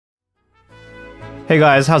Hey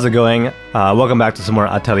guys, how's it going? Welcome back to some more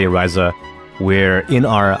Atelier Ryza. We're in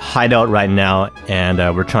our hideout right now, and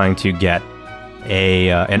we're trying to get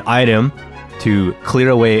an item to clear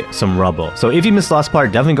away some rubble. So if you missed the last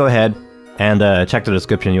part, definitely go ahead and check the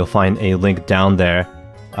description. You'll find a link down there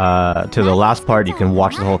to the last part. You can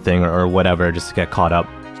watch the whole thing or whatever just to get caught up.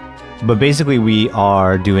 But basically we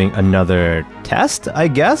are doing another test, I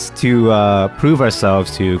guess, to prove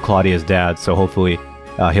ourselves to Claudia's dad. So hopefully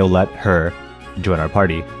he'll let her join our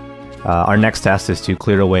party. Our next test is to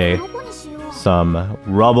clear away some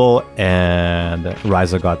rubble, and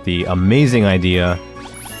Ryza got the amazing idea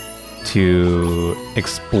to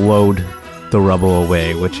explode the rubble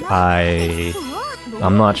away, which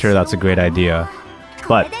I'm not sure that's a great idea,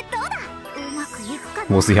 but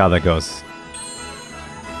we'll see how that goes.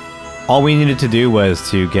 All we needed to do was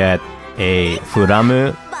to get a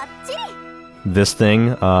furamu, this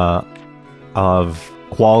thing, of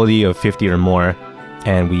quality of 50 or more,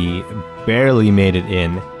 and we barely made it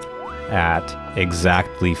in at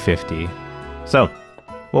exactly 50. So,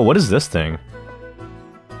 well, what is this thing?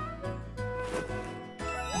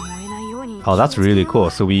 Oh, that's really cool.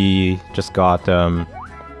 So we just got some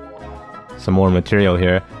more material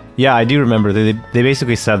here. Yeah, I do remember they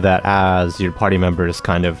basically said that as your party members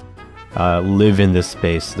kind of live in this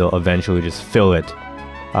space, they'll eventually just fill it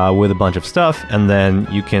with a bunch of stuff, and then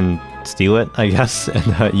you can steal it, I guess,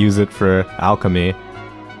 and use it for alchemy.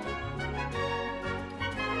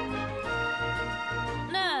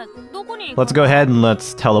 Let's go ahead and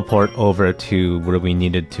let's teleport over to where we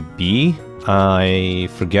needed to be. I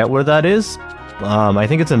forget where that is. I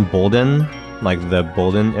think it's in Bolden, like the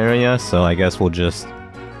Bolden area, so I guess we'll just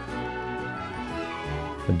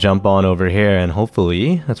jump on over here and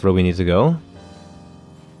hopefully that's where we need to go.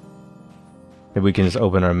 Maybe we can just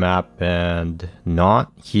open our map and not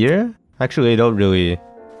here? Actually, I don't really...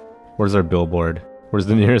 Where's our billboard? Where's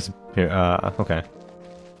the nearest... Here, okay.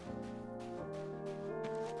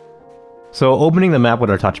 So opening the map with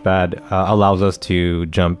our touchpad allows us to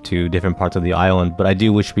jump to different parts of the island, but I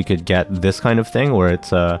do wish we could get this kind of thing where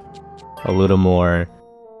it's a little more...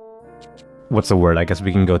 What's the word? I guess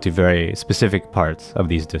we can go to very specific parts of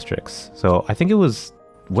these districts. So I think it was...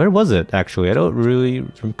 Where was it, actually? I don't really...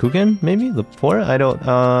 From Kugen, maybe? The port? I don't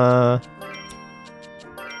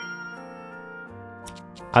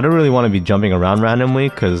really want to be jumping around randomly,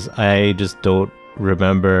 because I just don't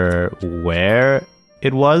remember where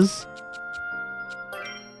it was.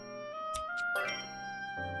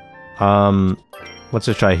 Let's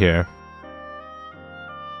just try here.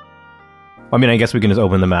 I mean, I guess we can just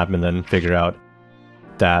open the map and then figure out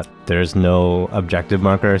that there's no objective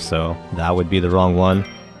marker, so that would be the wrong one.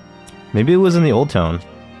 Maybe it was in the old town.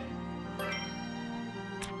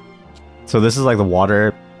 So this is like the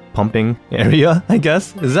water pumping area, I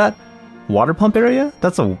guess? Is that water pump area?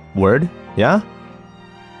 That's a word, yeah?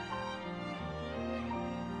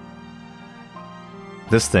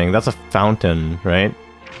 This thing, that's a fountain, right?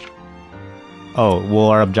 Oh, well,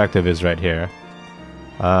 our objective is right here.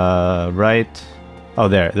 Right... Oh,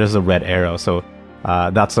 there's a red arrow, so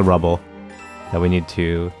that's the rubble that we need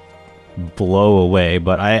to blow away.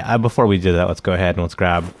 But before we do that, let's go ahead and let's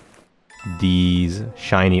grab these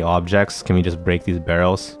shiny objects. Can we just break these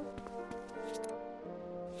barrels?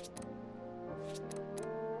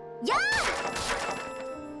 Yeah!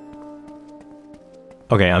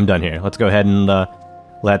 Okay, I'm done here. Let's go ahead and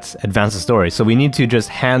let's advance the story. So we need to just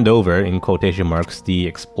hand over, in quotation marks, the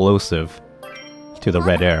explosive to the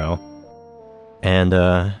red arrow. And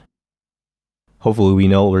hopefully we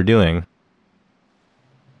know what we're doing.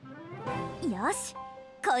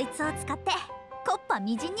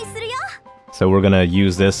 So we're gonna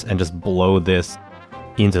use this and just blow this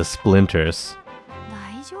into splinters.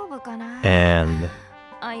 And...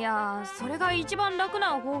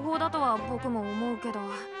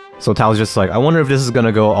 So Tal's just like, I wonder if this is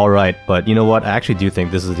gonna go alright, but you know what? I actually do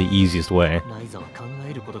think this is the easiest way.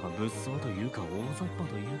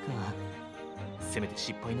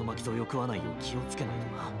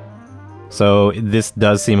 So this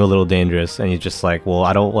does seem a little dangerous, and he's just like, well,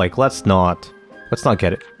 I don't like, let's not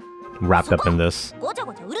get it wrapped up in this.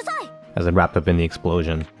 As in wrapped up in the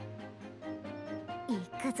explosion.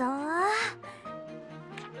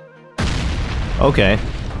 Okay.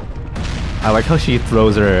 I like how she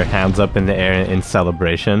throws her hands up in the air in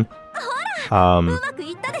celebration.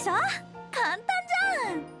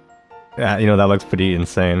 Yeah, you know, that looks pretty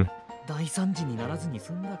insane.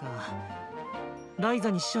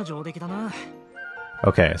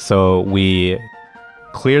 Okay, so we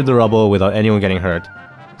cleared the rubble without anyone getting hurt.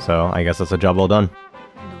 So I guess that's a job well done.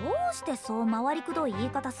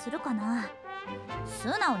 素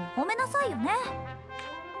直に褒めなさいよね。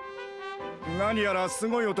何やらす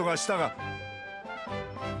ごい音がしたが、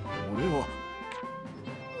俺は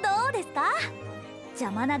どうですか？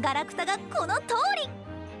邪魔なガラクタがこの通り。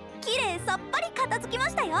綺麗さっぱり片付きま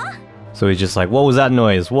したよ。So he's just like, what was that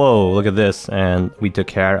noise? Whoa, look at this. And we took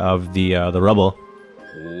care of the rubble.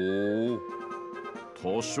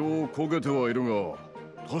 多少焦げてはいるが、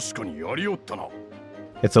確かにやりよったな。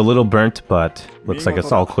It's a little burnt, but looks like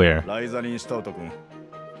it's all clear. ライザリン・スタウト君、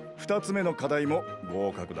2つ目の課題も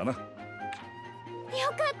合格だな。よか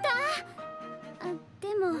った。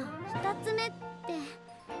でも2つ目って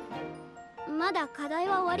まだ課題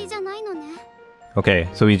は終わりじゃないのね。Okay,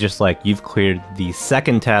 so he's just like, you've cleared the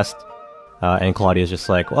second test, and Claudia's just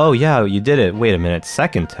like, oh yeah, you did it. Wait a minute,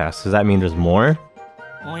 second test? Does that mean there's more?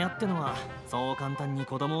 I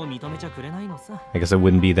guess it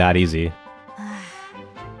wouldn't be that easy.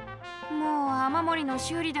 もう雨漏りの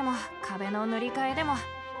修理でも壁の塗り替えでも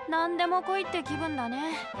何でも来いって気分だ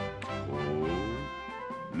ね。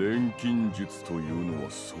錬金術というの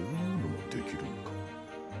はそういうのもできるのか。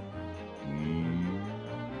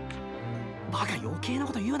バカ余計な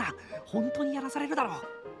こと言うな。本当にやらされるだろう。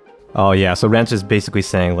Oh yeah, so Wrench is basically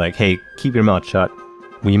saying like, hey, keep your mouth shut.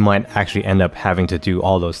 We might actually end up having to do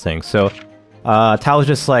all those things. So Tao's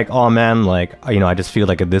just like, oh man, like, I just feel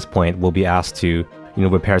like at this point we'll be asked to,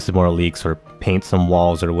 repair some more leaks or paint some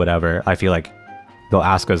walls or whatever. I feel like they'll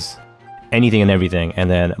ask us anything and everything, and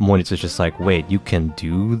then Moritz is just like, wait, you can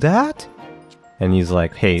do that? And he's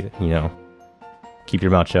like, hey, keep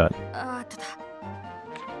your mouth shut.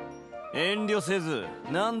 遠慮せず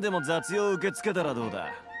何でも雑用受け付けたらどうだ。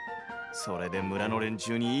それで村の連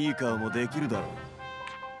中にいい顔もできるだろ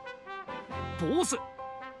う。ボス、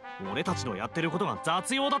俺たちのやってることが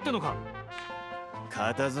雑用だってのか。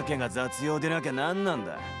片付けが雑用でなきゃ何なん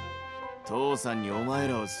だ。父さんにお前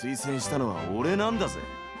らを推薦したのは俺なんだぜ。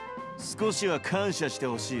少しは感謝して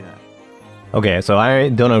ほしいな。Okay, so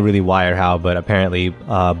I don't know really why or how, but apparently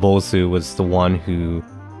Bosu was the one who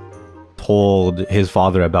told his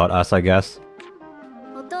father about us, I guess.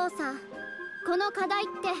 お父さん、この課題っ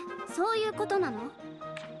てそういうことなの？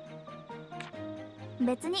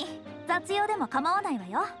別に雑用でも構わないわ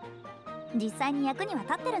よ。実際に役には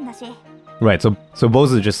立ってるんだし。Right, so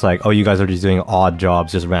Bosu is just like, oh, you guys are just doing odd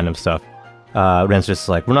jobs, just random stuff. Ren's just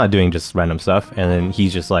like, we're not doing just random stuff. And then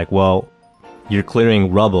he's just like, well, you're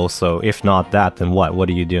clearing rubble, so if not that, then what? What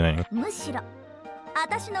are you doing? むしろ、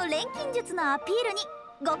私の錬金術のアピールに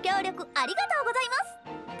ご協力ありがとうございます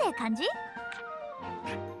って感じ？負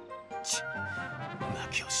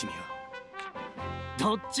け惜しみよ。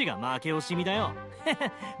どっちが負け惜しみだよ。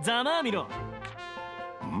ざまあみろ。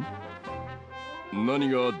何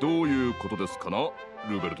がどういうことですかな、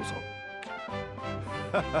ルベルトさん。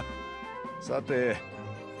さて、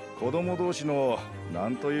子供同士のな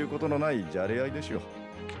んということのないじゃれ合いでしょう。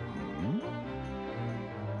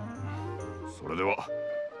それでは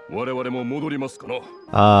我々も戻りますかな。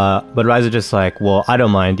But Ryza just like, well, I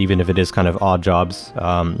don't mind even if it is kind of odd jobs.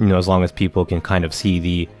 As long as people can kind of see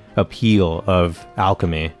the appeal of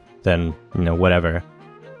alchemy, then, whatever.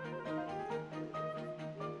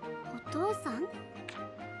 お父さん？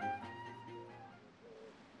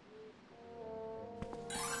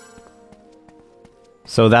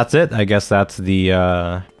 So that's it. I guess that's the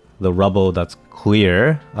rubble that's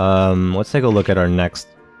clear. Let's take a look at our next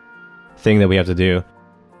thing that we have to do.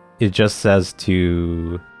 It just says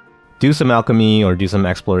to do some alchemy or do some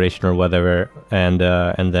exploration or whatever, and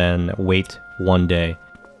then wait one day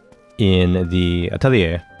in the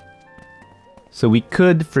atelier. So we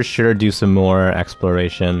could for sure do some more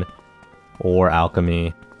exploration or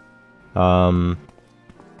alchemy. Or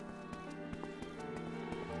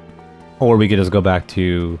we could just go back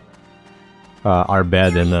to our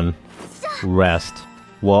bed and then rest.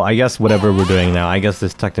 Well, I guess whatever we're doing now, I guess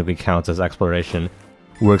this technically counts as exploration.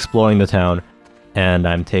 We're exploring the town, and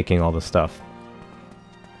I'm taking all the stuff.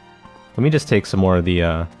 Let me just take some more of the,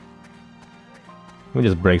 let me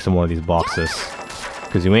just break some more of these boxes,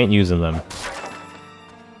 because you ain't using them.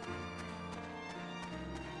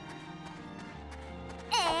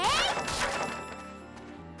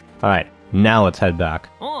 Alright, now let's head back.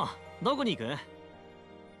 どこに行く？あ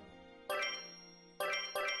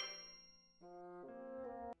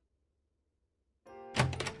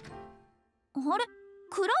れ？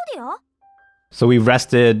クラウディア？ So we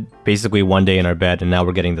rested basically one day in our bed, and now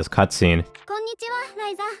we're getting this cutscene. こんにちは、ラ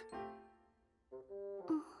イザ。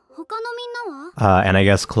他のみんなは？ And I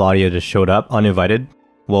guess Claudia just showed up uninvited.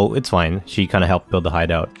 Well, it's fine. She kind of helped build the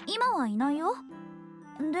hideout. 今はいないよ。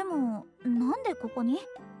でも、なんでここに？っ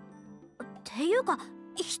ていうか、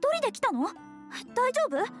一人で来たの？大丈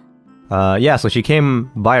夫？ Yeah, so she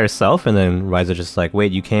came by herself, and then Ryza just like,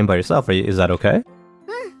 wait, you came by yourself? Is that okay?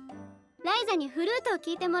 ライザにフルートを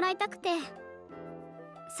聴いてもらいたくて。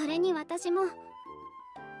それに私も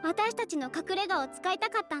私たちの隠れ家を使いた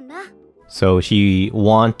かったんだ。So she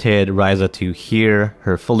wanted Ryza to hear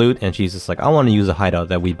her flute, and she's just like, I want to use a hideout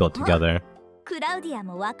that we built together. クラウディア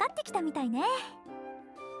も分かってきたみたいね。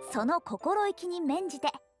その心意気に免じて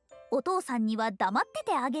お父さんには黙って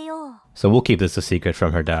てあげよう。 So we'll keep this a secret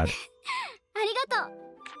from her dad. ありがとう。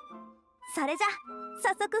それじゃ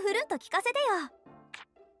早速フルート聞かせてよ。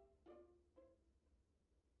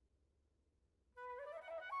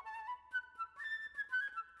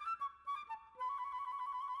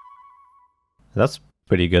That's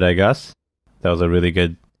pretty good, I guess. That was a really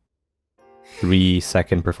good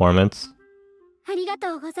 3-second performance. ありが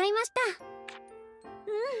とうございました。す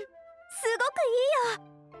ごくいい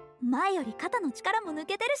よ。前より肩の力も抜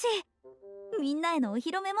けてるし、みんなへのお披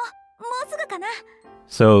露目ももうすぐかな。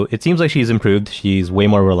 So it seems like she's improved. She's way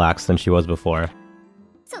more relaxed than she was before.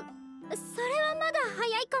 それはまだ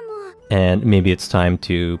早いかも。 And maybe it's time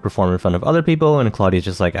to perform in front of other people, and Claudia's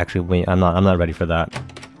just like, actually, wait, I'm not ready for that.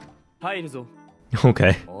 入るぞ。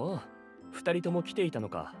 Okay. おう、二人とも来ていたの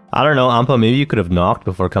か。 I don't know, Ampa, maybe you could have knocked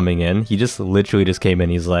before coming in. He just literally just came in.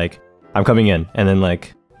 He's like, I'm coming in. And then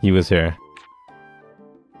like, he was here.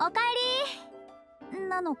 おかえり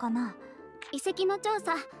なのかな。遺跡の調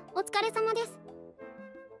査お疲れ様です。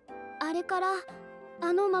あれから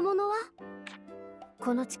あの魔物は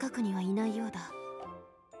この近くにはいないようだ。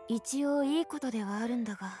一応いいことではあるん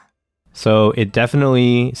だが。 So it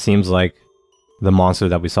definitely seems like the monster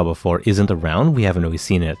that we saw before isn't around. We haven't really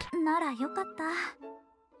seen it. ならよかった。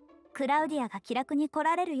クラウディアが気楽に来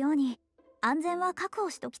られるように安全は確保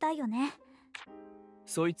しときたいよね。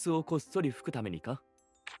そいつをこっそり吹くためにか。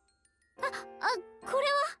こ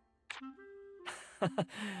れは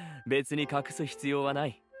別に隠す必要はな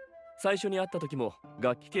い。最初に会った時も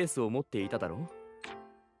楽器ケースを持っていただろう。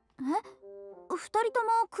二人とも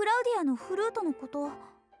クラウディアのフルートのこと。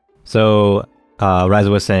 So Ryza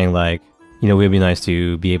was saying like, you know, it would be nice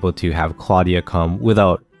to be able to have Claudia come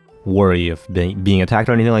without worry of being attacked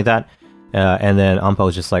or anything like that. And then Ampa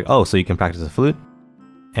was just like, oh, so you can practice the flute?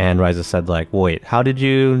 And Ryza said like, wait, how did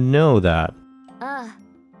you know that? ああ、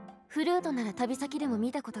フルートなら旅先でも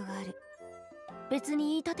見たことがある。別に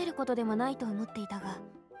言い立てることでもないと思っていたが。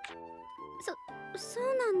そう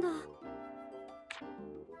なんだ。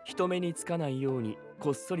人目につかないように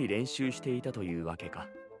こっそり練習していたというわけか。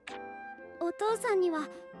お父さんには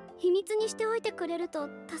秘密にしておいてくれると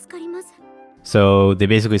助かります。 So they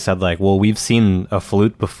basically said like, well, we've seen a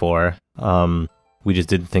flute before. We just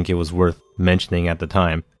didn't think it was worth mentioning at the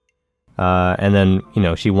time. And then, you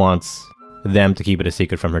know, she wants them to keep it a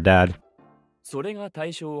secret from her dad. それが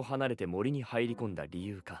対象を離れて森に入り込んだ理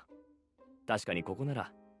由か。確かにここな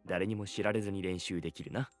ら誰にも知られずに練習でき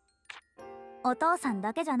るな。お父さん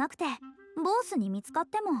だけじゃなくてボスに見つかっ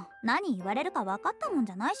ても何言われるか分かったもん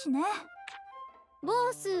じゃないしね。ボ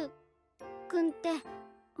スくんって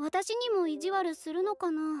私にも意地悪するの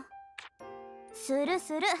かな。する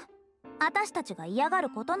する。私たちが嫌が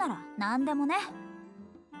ることなら何でもね。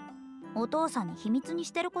お父さんに秘密に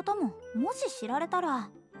してることももし知られたら。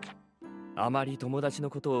あまり友達の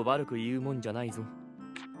ことを悪く言うもんじゃないぞ。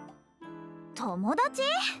友達？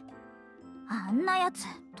あんなやつ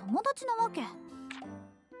友達なわけ。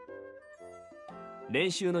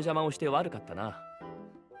練習の邪魔をして悪かったな。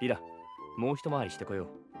リラ、もう一回りしてこよう。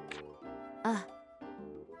ああ、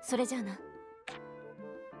それじゃあな。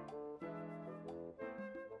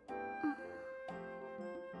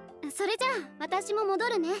それじゃあ私も戻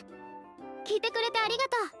るね。聞いてくれてありが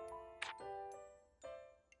とう。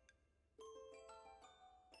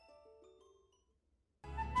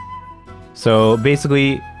So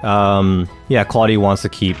basically, yeah, Claudia wants to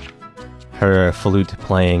keep her flute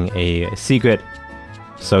playing a secret.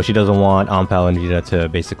 So she doesn't want Ampal and Vita to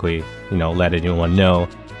basically, you know, let anyone know.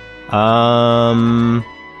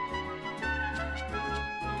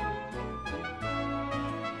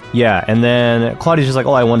 Yeah, and then Claudia's just like,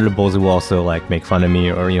 oh, I wondered if Bozu will also like make fun of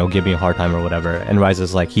me or, you know, give me a hard time or whatever. And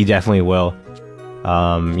Ryza's like, he definitely will.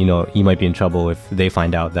 You know, you might be in trouble if they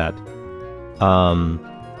find out that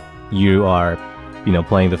you are, you know,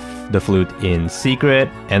 playing the flute in secret.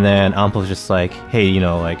 And then Ampal's just like, hey, you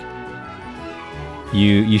know, like,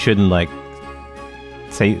 you shouldn't like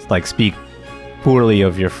speak poorly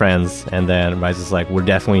of your friends. And then Ryza's like, we're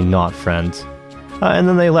definitely not friends. And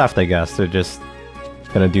then they left, I guess. They're just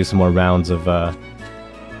gonna do some more rounds of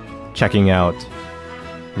checking out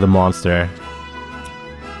the monster.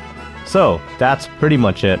 So that's pretty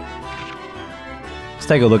much it. let's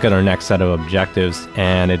take a look at our next set of objectives,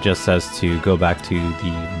 and it just says to go back to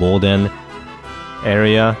the Bolden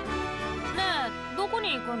area. ねえ、どこ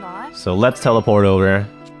に行くんだい? So let's teleport over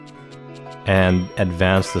and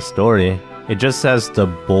advance the story. It just says the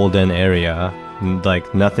Bolden area,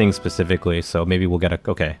 like nothing specifically, so maybe we'll get a...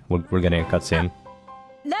 Okay, we're getting a cutscene.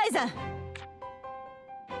 ライザ。アガ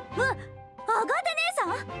テ姉さん。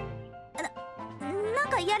なん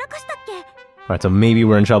かやらかしたっけ？ Alright, so maybe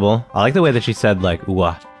we're in trouble. I like the way that she said, like,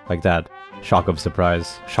 ooh, like that. Shock of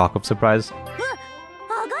surprise. Shock of surprise?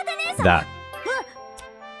 アガテ姉さん。 That.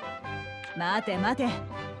 待て待て。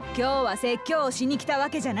今日は説教をしに来たわ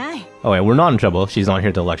けじゃない。 Oh wait, we're not in trouble. She's not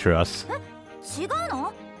here to lecture us. 違う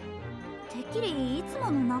の？てっきりいつ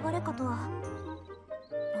もの流れかとは。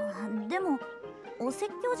でもお説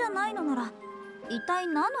教じゃないのなら一体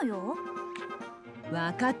何のよ？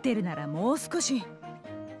分かってるならもう少し。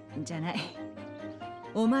じゃない。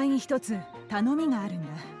お前に一つ頼みがあるんだ。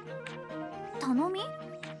頼み？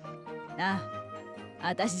ああ、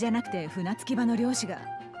私じゃなくて船着き場の漁師が。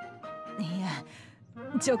いや、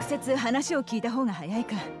直接話を聞いた方が早い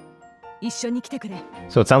か。一緒に来てくれ。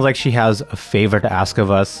 So it sounds like she has a favor to ask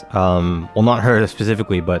of us. Well, not her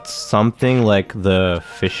specifically, but something like the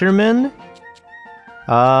fisherman?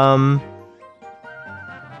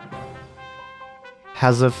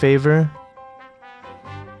 Has a favor?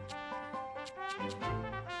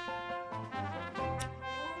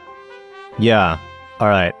 Yeah.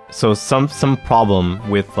 Alright. So some problem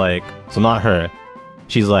with like... So not her.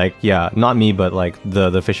 She's like, yeah, not me, but like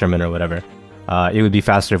the fisherman or whatever. It would be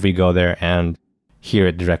faster if we go there and hear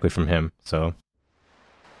it directly from him. So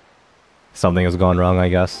something has gone wrong, I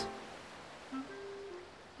guess.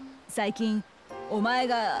 最近お前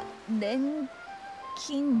が錬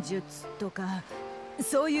金術とか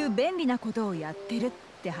そういう便利なことをやってるっ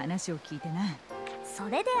て話を聞いてな。そ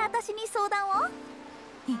れで私に相談を？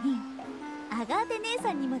アガーテ姉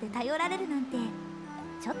さんにまで頼られるなんて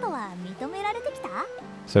ちょっとは認められてきた？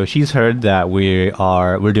 So she's heard that we're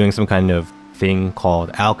doing some kind of thing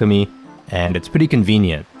called alchemy, and it's pretty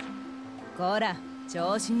convenient. こら、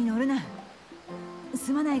調子に乗るな。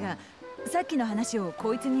すまないが、さっきの話を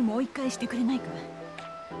こいつにもう一回してくれないか。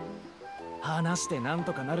話してなん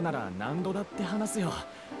とかなるなら何度だって話すよ。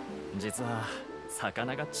実は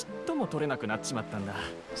魚がちっとも取れなくなっちまったんだ。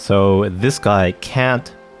 So this guy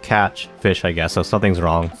can't catch fish, I guess, so something's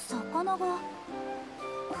wrong. 魚が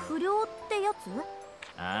不良ってやつ？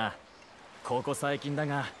ああ、ここ最近だ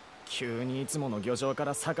が急にいつもの漁場か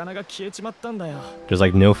ら魚が消えちまったんだよ。 There's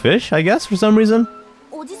like no fish, I guess, for some reason.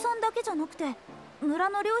 おじさんだけじゃなくて村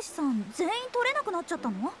の漁師さん全員取れなくなっちゃった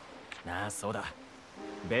の？ああ、そうだ。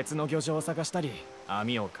別の漁場を探したり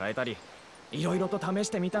網を変えたりいろいろと試し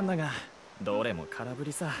てみたんだがどれも空振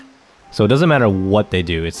りさ。 So it doesn't matter what they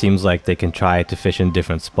do. It seems like they can try to fish in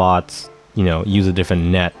different spots, you know, use a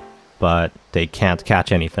different net, but they can't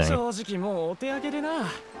catch anything. 正直もうお手上げでな。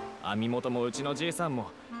網元もうちのじいさん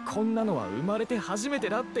もこんなのは生まれて初めて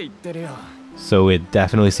だって言ってるよ。 So it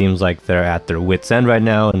definitely seems like they're at their wits' end right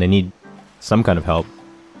now and they need some kind of help.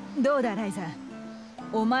 どうだライザ。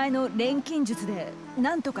お前の錬金術で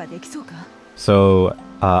なんとかできそうか？ So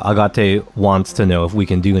Agate wants to know if we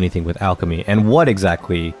can do anything with alchemy and what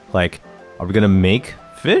exactly. Like, are we gonna make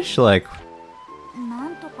fish? Like, な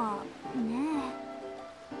んとかね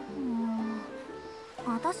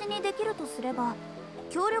え。私にできるとすれば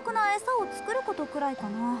強力な餌を作ることくらいか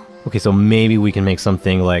な。 okay, so maybe we can make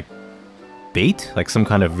something like bait, like some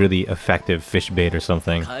kind of really effective fish bait or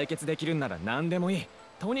something. 解決できるんなら何でもいい。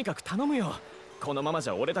とにかく頼むよ。このままじ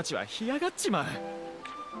ゃ俺たちは干上がっちまう。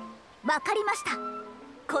わかりました。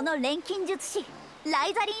この錬金術師ラ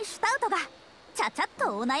イザリン・シュタウトがちゃちゃっ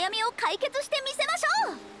とお悩みを解決してみせまし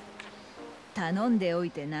ょう。頼んでおい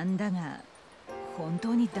てなんだが、本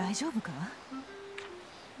当に大丈夫か？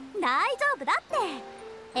大丈夫だって。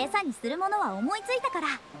餌にするものは思いついたから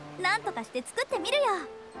なんとかして作ってみるよ。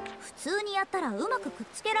普通にやったらうまくくっ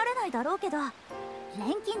つけられないだろうけど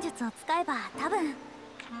錬金術を使えば多分。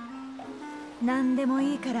何でも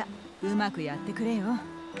いいからうまくやってくれよ。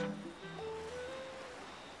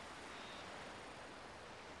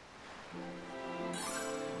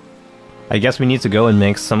I guess we need to go and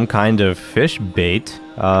make some kind of fish bait.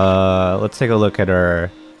 Let's take a look at our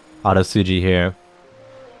Arasuji here.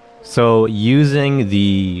 So using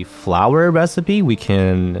the flour recipe, we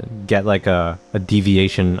can get like a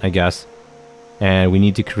deviation, I guess. And we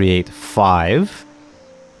need to create 5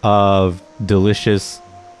 of delicious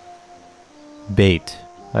bait.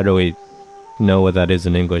 I don't really know what that is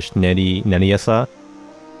in English. Neriasa?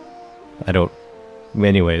 I don't...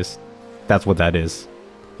 Anyways, that's what that is.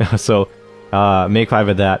 So, make 5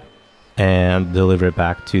 of that. and deliver it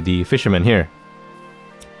back to the fisherman here.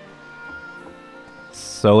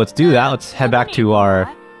 So let's do that. Let's head back to our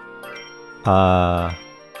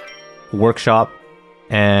workshop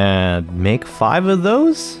and make 5 of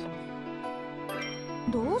those.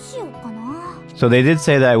 どうしようかな。 So they did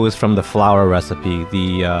say that it was from the flour recipe,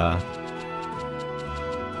 the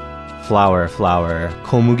flour,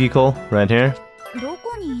 komugiko, right here. ど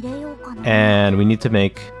こに入れようかな。 And we need to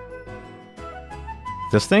make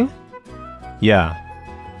this thing? Yeah.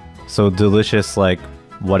 So delicious, like,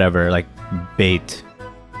 whatever, like, bait.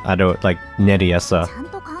 I don't, like, neriasa. ちゃん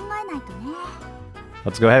と考えないとね。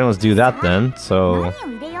 Let's go ahead and let's do that then. So 何を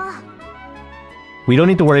入れよう。 we don't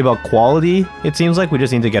need to worry about quality, it seems like. We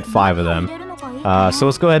just need to get 5 of them. 入れるのがいいかな。 So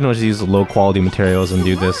let's go ahead and just use low quality materials and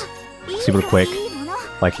do this super quick. いいもの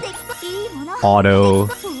Like できそういいもの auto う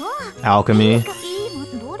わ alchemy. いいも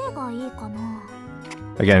のどれがいいかな。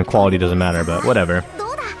 Again, quality doesn't matter, but whatever. ど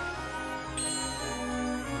うだ。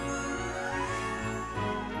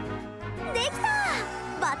できた。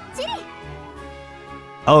バッチリ。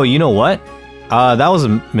 Oh, you know what? That was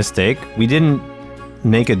a mistake. We didn't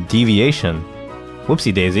make a deviation.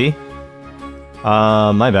 Whoopsie daisy.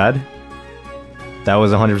 My bad. That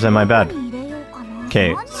was 100% my bad. 何入れようかな。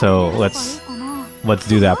 Okay, 何を so 入れればいい let's かな。 let's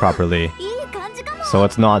do that properly. いい感じかも。 So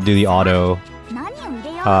let's not do the auto 何を入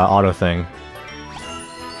れよう。 auto thing.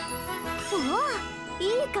 うわいい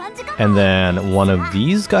感じかも。 And then one of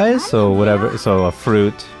these guys, so whatever, so a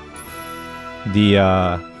fruit. The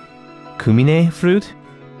kumine fruit.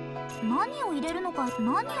 何を入れるのかいい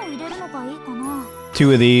かな。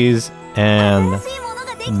 2 of these, and 新しいもの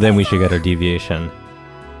ができた。 then we should get our deviation.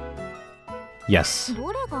 Yes.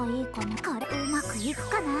 どれがいいかな。これうまくいく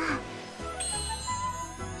かな。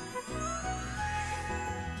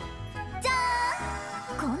じゃ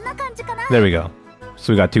ーん。こんな感じかな。 There we go.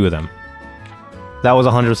 So we got 2 of them. That was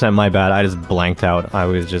 100% my bad. I just blanked out. I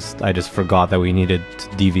just forgot that we needed to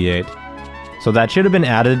deviate. So that should have been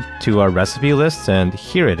added to our recipe list, and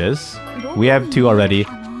here it is. We have 2 already,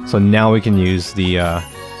 so now we can use the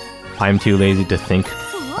I'm too lazy to think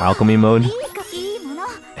alchemy mode いいもの。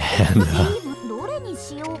 and どれに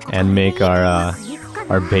しようかな。 and make our うまくいくか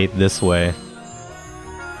な。 our bait this way.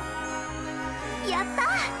 やった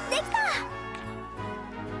できた。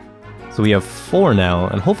 So we have 4 now,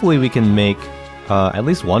 and hopefully we can make at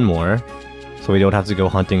least 1 more, so we don't have to go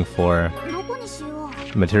hunting for どこにしよう。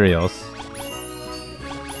 materials.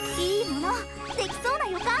 いいものできそうな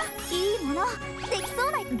予感。いいものできそ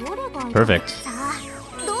うな。どれがいい。 Perfect. さあ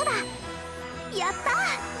どうだ。やった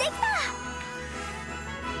できた。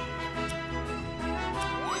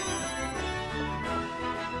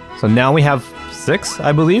 So now we have 6,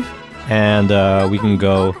 I believe, and we can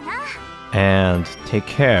go and take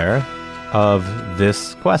care of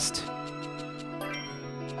this quest.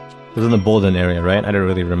 This is in the Bolden area, right? I don't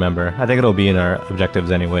really remember. I think it'll be in our objectives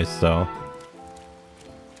anyways, so.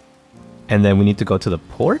 And then we need to go to the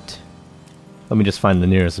port? Let me just find the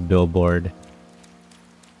nearest billboard.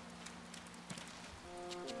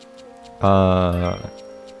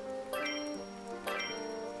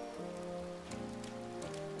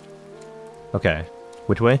 Okay.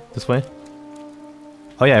 Which way? This way?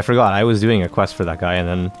 Oh yeah, I forgot. I was doing a quest for that guy and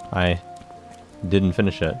then I didn't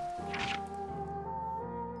finish it.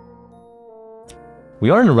 We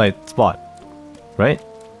are in the right spot, right?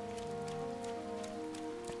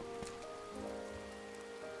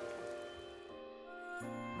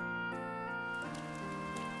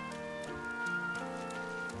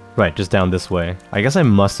 Right, just down this way. I guess I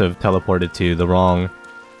must have teleported to the wrong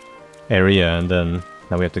area and then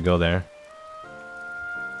now we have to go there.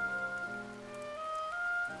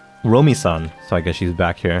 Romi-san, so I guess she's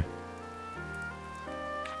back here.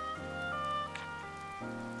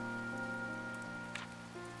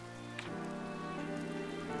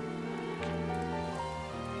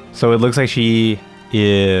 So it looks like she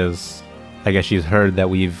is... I guess she's heard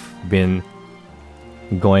that we've been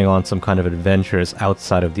going on some kind of adventures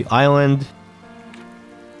outside of the island.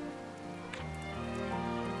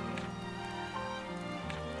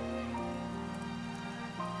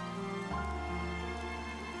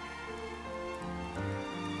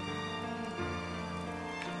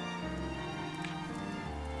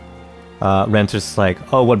 Renter's just like,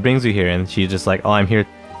 oh, what brings you here? And she's just like, oh, I'm here.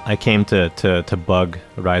 I came to bug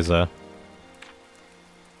Ryza.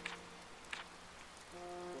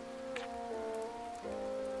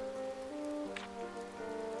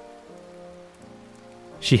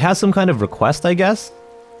 She has some kind of request, I guess,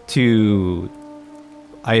 to,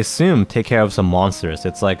 I assume, take care of some monsters.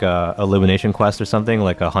 It's like a elimination quest or something,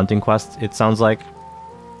 like a hunting quest, it sounds like.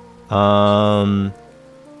 And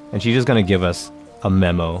she's just gonna give us a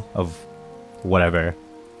memo of whatever.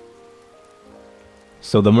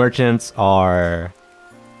 So the merchants are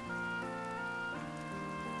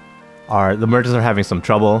having some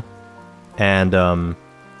trouble, and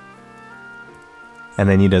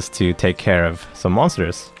they need us to take care of some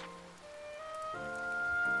monsters.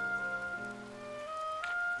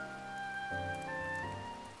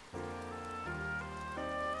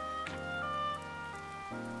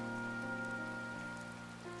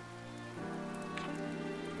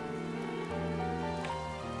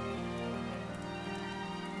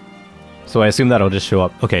 So I assume that'll just show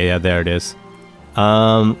up. Okay, yeah, there it is.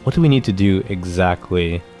 What do we need to do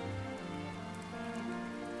exactly?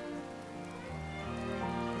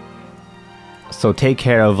 So take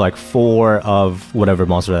care of like 4 of whatever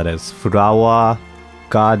monster that is. Furawa,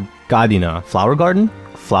 Gadina, Flower Garden?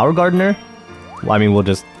 Flower Gardener? Well, I mean, we'll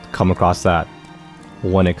just come across that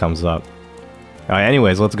when it comes up. Alright,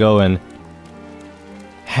 anyways, let's go and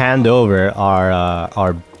hand over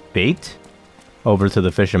our bait over to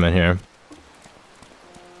the fisherman here.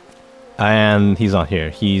 And he's not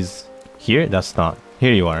here. He's here? That's not.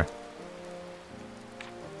 Here you are.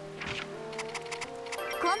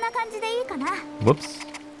 Whoops.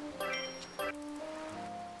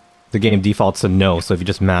 The game defaults to no, so if you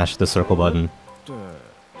just mash the circle button,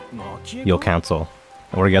 you'll cancel.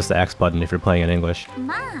 Or I guess the X button if you're playing in English.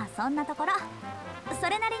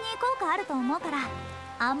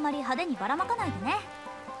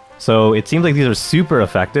 So it seems like these are super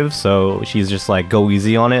effective, so she's just like, go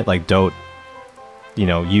easy on it, like don't, you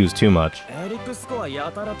know, use too much.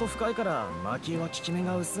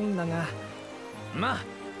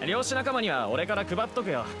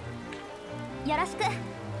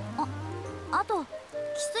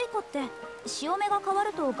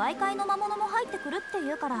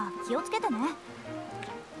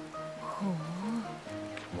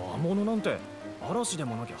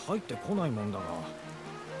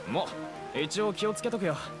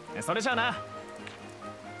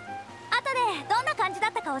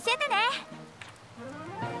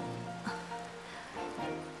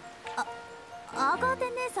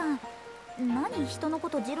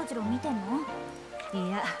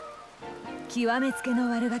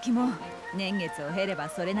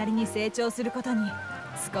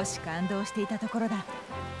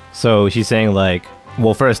 So she's saying like,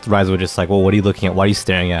 well, first Ryza was just like, well, what are you looking at? Why are you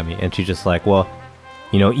staring at me? And she's just like, well,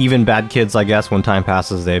 you know, even bad kids, I guess, when time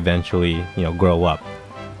passes, they eventually, you know, grow up.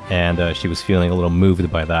 And she was feeling a little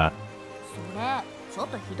moved by that. I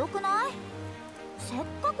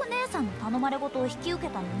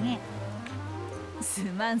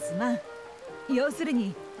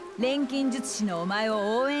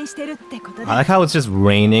like how it's just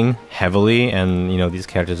raining heavily and, you know, these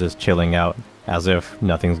characters just chilling out as if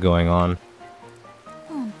nothing's going on.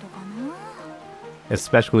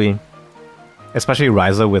 Especially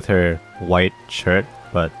Ryza with her white shirt,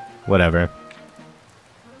 but whatever.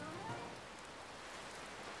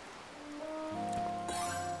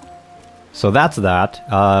 So that's that.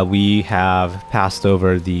 We have passed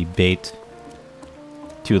over the bait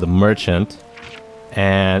to the merchant.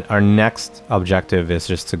 And our next objective is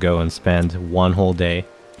just to go and spend one whole day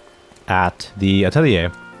at the Atelier.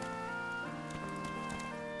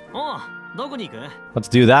 Let's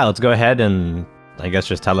do that. Let's go ahead and I guess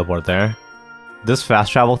just teleport there. This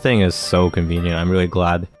fast travel thing is so convenient. I'm really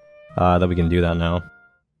glad that we can do that now.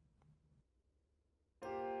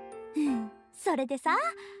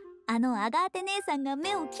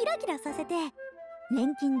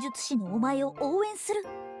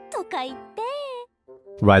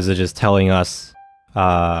 Ryza just telling us,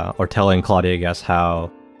 or telling Claudia, I guess,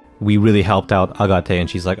 how we really helped out Agate, and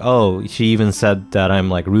she's like, oh, she even said that I'm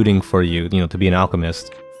like rooting for you, you know, to be an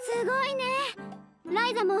alchemist.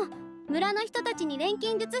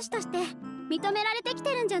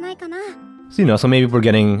 So, you know, so maybe we're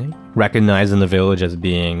getting recognized in the village as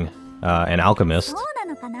being an alchemist.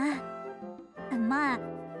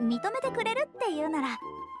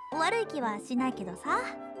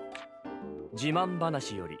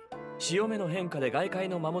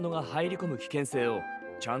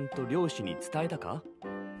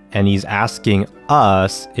 And he's asking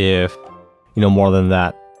us if, you know, more than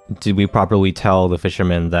that, did we properly tell the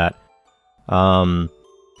fisherman that, I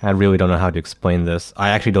really don't know how to explain this. I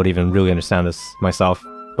actually don't even really understand this myself,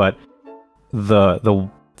 but the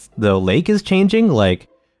lake is changing, like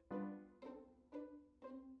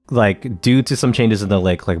due to some changes in the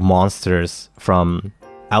lake, like monsters from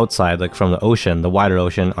outside, like from the ocean, the wider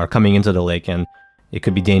ocean, are coming into the lake, and it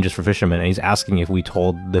could be dangerous for fishermen, and he's asking if we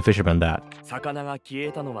told the fishermen that.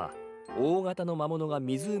 大型の魔物が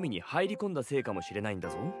湖に入り込んだせいかもしれないんだ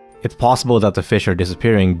ぞ。 It's possible that the fish are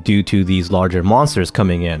disappearing due to these larger monsters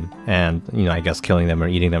coming in and, you know, I guess killing them or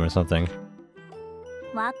eating them or something.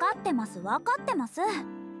 わかってますわかってます。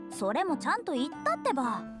それもちゃんと言ったって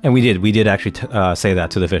ば。 And we did actually say that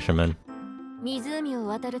to the fisherman. 湖を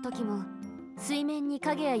渡る時も水面に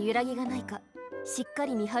影や揺らぎがないかしっか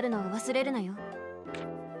り見張るのを忘れるなよ。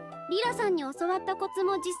リラさんに教わったコツ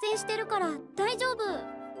も実践してるから大丈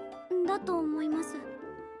夫だと思います。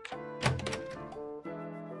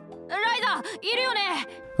ライザーいるよね。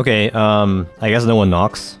 Okay, I guess no one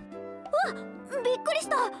knocks. びっくりし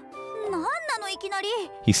た。なんなのいきなり。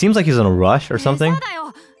 He seems like he's in a rush or 餌 something. だ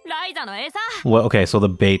よ。ライザの餌。 Well, okay, so the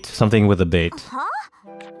bait, something with the bait. は？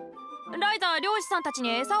ライザ漁師さんたちに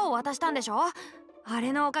餌を渡したんでしょ。あ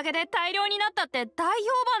れのおかげで大量になったって大評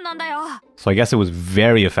判なんだよ。 So I guess it was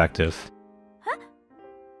very effective.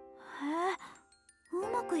 う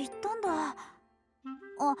まくいったんだ。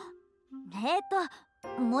あ、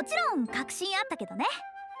もちろん確信あったけどね。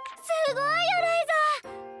すごいよライザ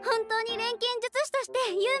ー。本当に錬金術師として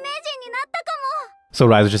有名人になったかも。 So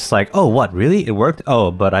Ryza just like, oh, what, really? It worked?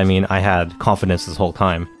 Oh, but I mean, I had confidence this whole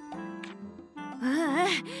time.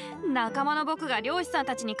 仲間の僕が漁師さん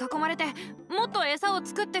たちに囲まれてもっと餌を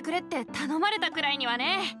作ってくれって頼まれたくらいには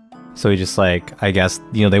ね。 So he just like, I guess,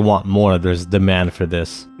 you know, they want more. There's demand for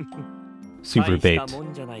this. Super 大し bait. たも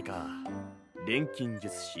んじゃないか。錬金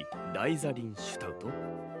術師ライザリン・シュタウト。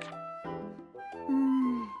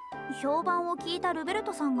評判を聞いたルベル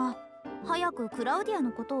トさんが早くクラウディア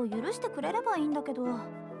のことを許してくれればいいんだけど。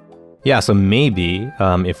 Yeah, so maybe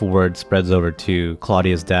if word spreads over to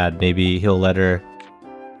Claudia's dad, maybe he'll let her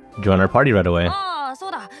join our party right away. ああ、そ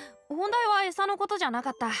うだ。本題は餌のことじゃなか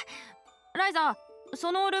った。ライザー、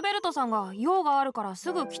そのルベルトさんが用があるから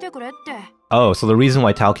すぐ来てくれって。 Oh, so the reason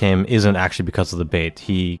why Tao came isn't actually because of the bait.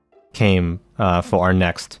 He came for our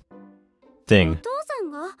next お thing. 父さ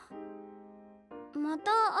んがま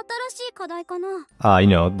た新しい課題かな。You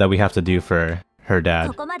know, that we have to do for her dad.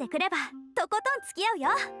 ここまで来ればとことん付き合うよ。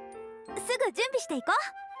すぐ準備していこ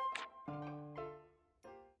う。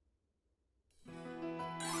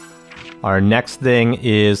 Our next thing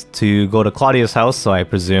is to go to Claudia's house, so I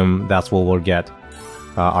presume that's where we'll get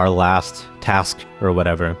our last task or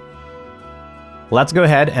whatever. Let's go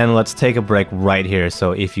ahead and let's take a break right here.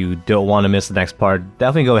 So if you don't want to miss the next part,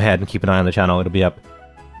 definitely go ahead and keep an eye on the channel. It'll be up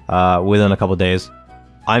within a couple days.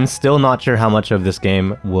 I'm still not sure how much of this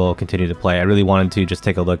game will continue to play. I really wanted to just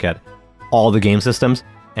take a look at all the game systems,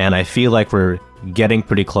 and I feel like we're getting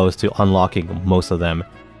pretty close to unlocking most of them.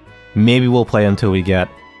 Maybe we'll play until we get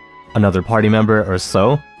another party member or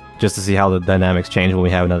so, just to see how the dynamics change when we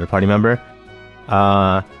have another party member.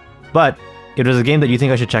 But if there's a game that you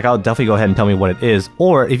think I should check out, definitely go ahead and tell me what it is.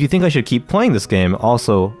 Or if you think I should keep playing this game,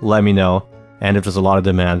 also let me know. And if there's a lot of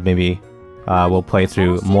demand, maybe we'll play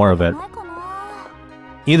through more of it.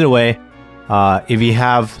 Either way, if you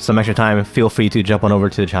have some extra time, feel free to jump on over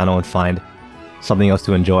to the channel and find something else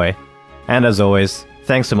to enjoy. And as always,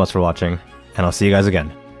 thanks so much for watching, and I'll see you guys again.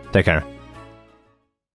 Take care.